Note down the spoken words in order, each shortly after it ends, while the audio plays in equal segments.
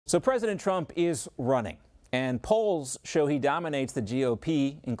So President Trump is running, and polls show he dominates the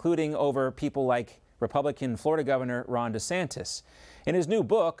GOP, including over people like Republican Florida Governor Ron DeSantis. In his new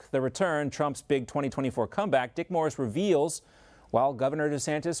book, The Return, Trump's Big 2024 Comeback, Dick Morris reveals while Governor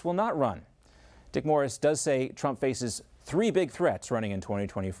DeSantis will not run. Dick Morris does say Trump faces three big threats running in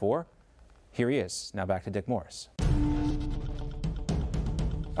 2024. Here he is. Now back to Dick Morris.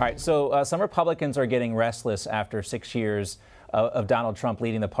 All right, so some Republicans are getting restless after 6 years of Donald Trump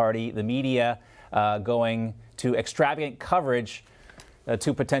leading the party. The media going to extravagant coverage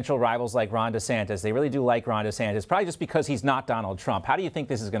to potential rivals like Ron DeSantis. They really do like Ron DeSantis, probably just because he's not Donald Trump. How do you think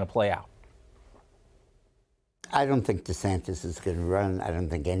this is going to play out? I don't think DeSantis is going to run. I don't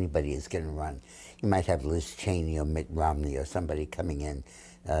think anybody is going to run. You might have Liz Cheney or Mitt Romney or somebody coming in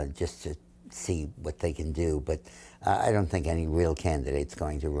just to see what they can do, but I don't think any real candidate's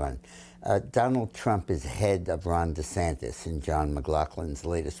going to run. Donald Trump is ahead of Ron DeSantis in John McLaughlin's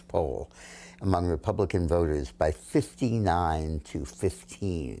latest poll among Republican voters by 59 to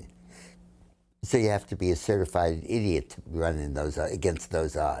 15. So you have to be a certified idiot to run in those against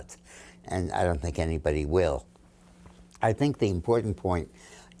those odds, and I don't think anybody will. I think the important point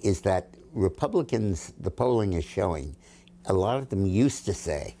is that Republicans, the polling is showing, a lot of them used to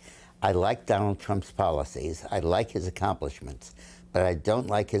say, I like Donald Trump's policies, I like his accomplishments, but I don't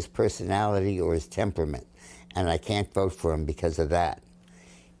like his personality or his temperament, and I can't vote for him because of that.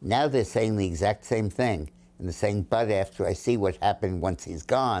 Now they're saying the exact same thing, and they're saying, but after I see what happened once he's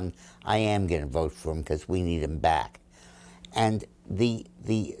gone, I am going to vote for him because we need him back. And the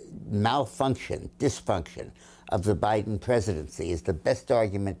malfunction, dysfunction of the Biden presidency is the best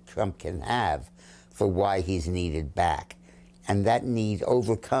argument Trump can have for why he's needed back. And that need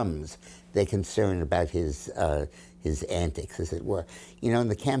overcomes their concern about his antics, as it were. You know, in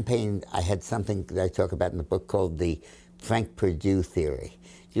the campaign, I had something that I talk about in the book called the Frank Perdue theory.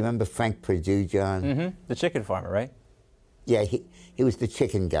 Do you remember Frank Perdue, John? Mm-hmm. The chicken farmer, right? Yeah, he was the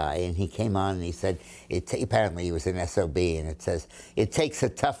chicken guy, and he came on and he said, apparently he was an SOB, and it says, it takes a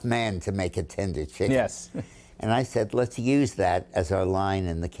tough man to make a tender chicken. Yes. And I said, let's use that as our line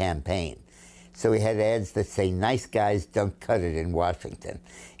in the campaign. So we had ads that say, nice guys don't cut it in Washington.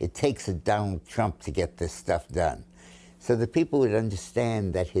 It takes a Donald Trump to get this stuff done. So the people would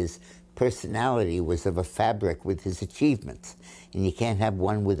understand that his personality was of a fabric with his achievements, and you can't have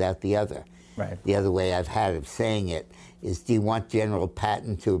one without the other. Right. The other way I've had of saying it is, do you want General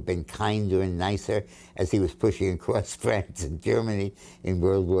Patton to have been kinder and nicer as he was pushing across France and Germany in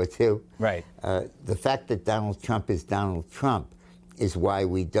World War II? Right. The fact that Donald Trump is Donald Trump is why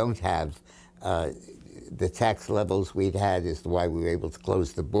we don't have the tax levels we'd had, is why we were able to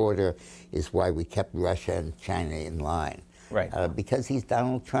close the border, is why we kept Russia and China in line. Right. Because he's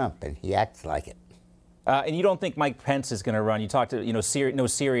Donald Trump and he acts like it. And you don't think Mike Pence is going to run? You talked to, no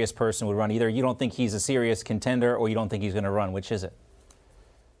serious person would run either. You don't think he's a serious contender, or you don't think he's going to run? Which is it?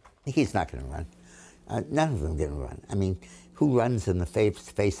 He's not going to run. None of them are going to run. I mean, who runs in the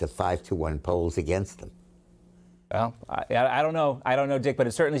face of 5-to-1 polls against them? Well, I don't know. I don't know, Dick, but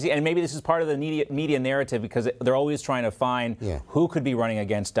it certainly, and maybe this is part of the media narrative, because they're always trying to find who could be running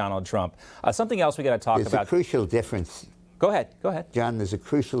against Donald Trump. Something else we got to talk about. There's a crucial difference. Go ahead. Go ahead. John, there's a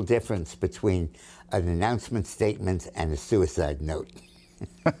crucial difference between an announcement statement and a suicide note.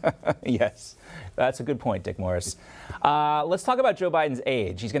 Yes, that's a good point, Dick Morris. Let's talk about Joe Biden's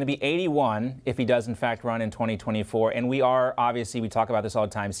age. He's going to be 81 if he does, in fact, run in 2024. And we are, obviously, we talk about this all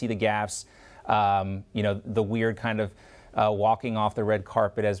the time, see the gaffes, the weird kind of walking off the red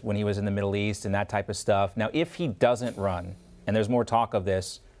carpet as when he was in the Middle East and that type of stuff. Now, if he doesn't run, and there's more talk of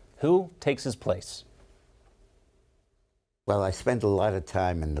this, who takes his place? Well, I spent a lot of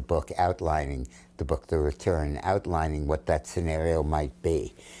time in the book outlining the book, The Return, outlining what that scenario might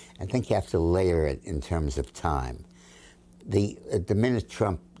be. I think you have to layer it in terms of time. The minute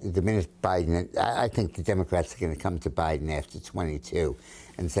Biden, I think the Democrats are going to come to Biden after 22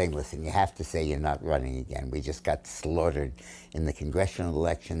 and saying, listen, you have to say you're not running again. We just got slaughtered in the congressional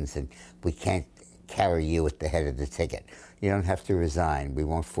elections, and we can't carry you at the head of the ticket. You don't have to resign. We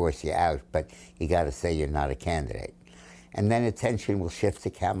won't force you out, but you got to say you're not a candidate. And then attention will shift to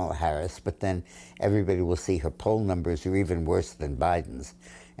Kamala Harris, but then everybody will see her poll numbers are even worse than Biden's,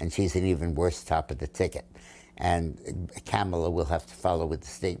 and she's an even worse top of the ticket. And Kamala will have to follow with a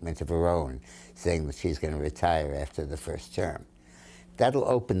statement of her own, saying that she's going to retire after the first term. That'll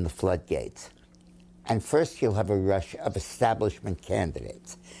open the floodgates. And first you'll have a rush of establishment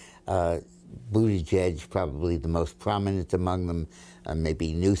candidates. Buttigieg, probably the most prominent among them,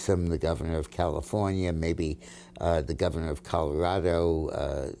 maybe Newsom, the governor of California, maybe the governor of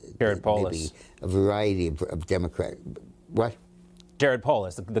Colorado, Garrett Polis. maybe a variety of Democrat. What? Jared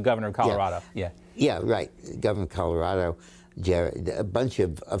Polis, the governor of Colorado. Yeah, right. Governor of Colorado, Jared, a bunch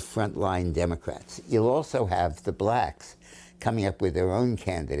of frontline Democrats. You'll also have the blacks coming up with their own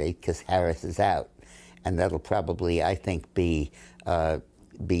candidate because Harris is out. And that'll probably, I think, be the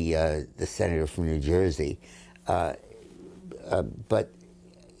senator from New Jersey. But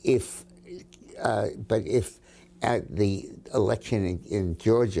if the election in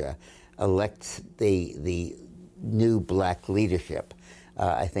Georgia elects the new black leadership,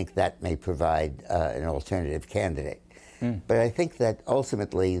 I think that may provide an alternative candidate. But I think that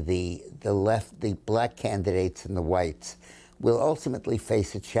ultimately the left, the black candidates and the whites, will ultimately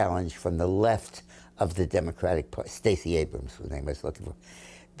face a challenge from the left of the Democratic Party. Stacey Abrams was the name I was looking for.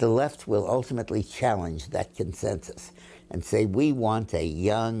 The left will ultimately challenge that consensus and say, we want a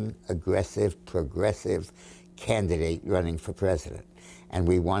young, aggressive, progressive candidate running for president. And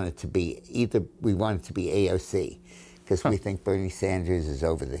we want it to be AOC, because we think Bernie Sanders is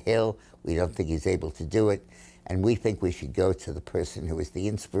over the hill. We don't think he's able to do it. And we think we should go to the person who is the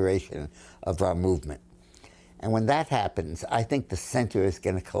inspiration of our movement. And when that happens, I think the center is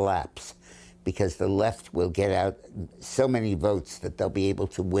going to collapse, because the left will get out so many votes that they'll be able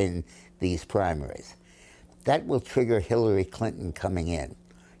to win these primaries. That will trigger Hillary Clinton coming in,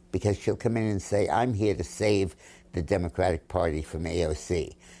 because she'll come in and say, I'm here to save the Democratic Party from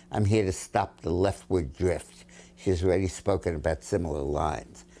AOC. I'm here to stop the leftward drift. She's already spoken about similar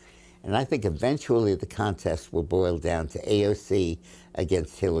lines. And I think eventually the contest will boil down to AOC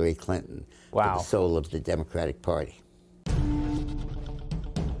against Hillary Clinton, for the soul of the Democratic Party.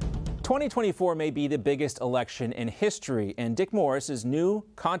 2024 may be the biggest election in history, and Dick Morris's new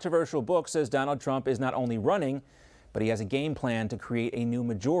controversial book says Donald Trump is not only running, but he has a game plan to create a new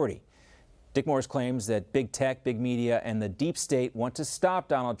majority. Dick Morris claims that big tech, big media, and the deep state want to stop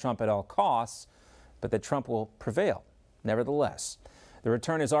Donald Trump at all costs, but that Trump will prevail. Nevertheless, The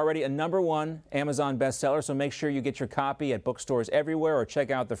Return is already a #1 Amazon bestseller, so make sure you get your copy at bookstores everywhere or check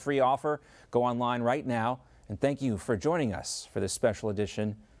out the free offer. Go online right now. And thank you for joining us for this special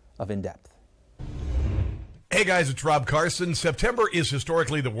edition of In Depth. Hey guys, it's Rob Carson. September is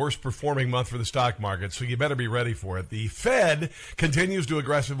historically the worst performing month for the stock market, so you better be ready for it. The Fed continues to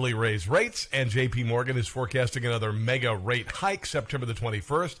aggressively raise rates, and JP Morgan is forecasting another mega rate hike September the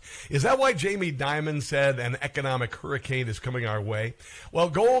 21st. Is that why Jamie Dimon said an economic hurricane is coming our way? Well,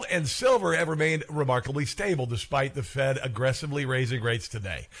 gold and silver have remained remarkably stable despite the Fed aggressively raising rates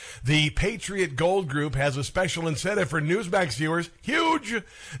today. The Patriot Gold Group has a special incentive for Newsmax viewers. Huge!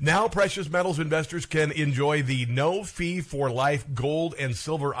 Now precious metals investors can enjoy the no-fee-for-life gold and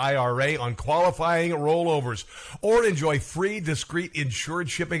silver IRA on qualifying rollovers, or enjoy free, discreet,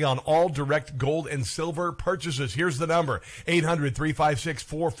 insured shipping on all direct gold and silver purchases. Here's the number,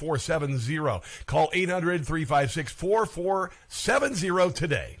 800-356-4470. Call 800-356-4470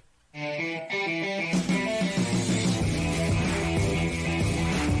 today.